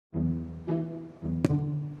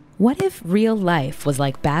What if real life was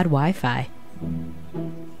like bad Wi-Fi?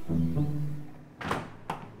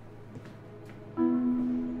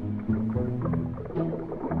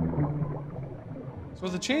 So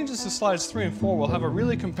with the changes to slides 3 and 4, we'll have a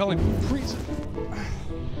really compelling reason.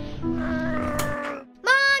 Mom,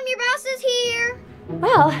 your boss is here!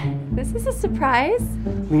 Well, this is a surprise.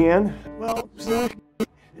 Leanne? Well,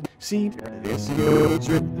 see,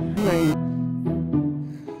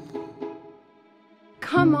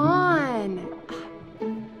 Come on.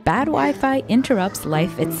 Bad Wi-Fi interrupts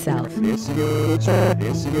life itself.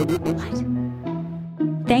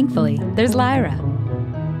 Thankfully, there's Lyra,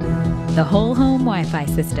 the whole home Wi-Fi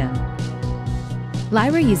system.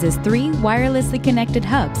 Lyra uses 3 wirelessly connected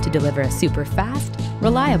hubs to deliver a super fast,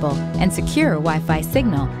 reliable, and secure Wi-Fi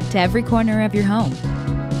signal to every corner of your home.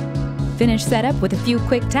 Finish setup with a few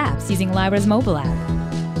quick taps using Lyra's mobile app.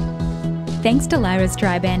 Thanks to Lyra's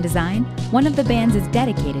tri-band design, one of the bands is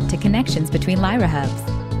dedicated to connections between Lyra hubs.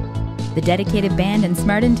 The dedicated band and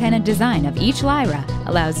smart antenna design of each Lyra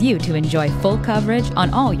allows you to enjoy full coverage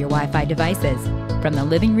on all your Wi-Fi devices, from the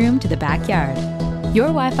living room to the backyard. Your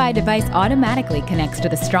Wi-Fi device automatically connects to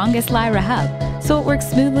the strongest Lyra hub, so it works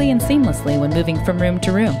smoothly and seamlessly when moving from room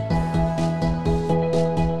to room.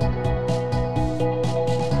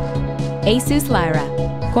 ASUS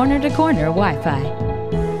Lyra, corner-to-corner Wi-Fi.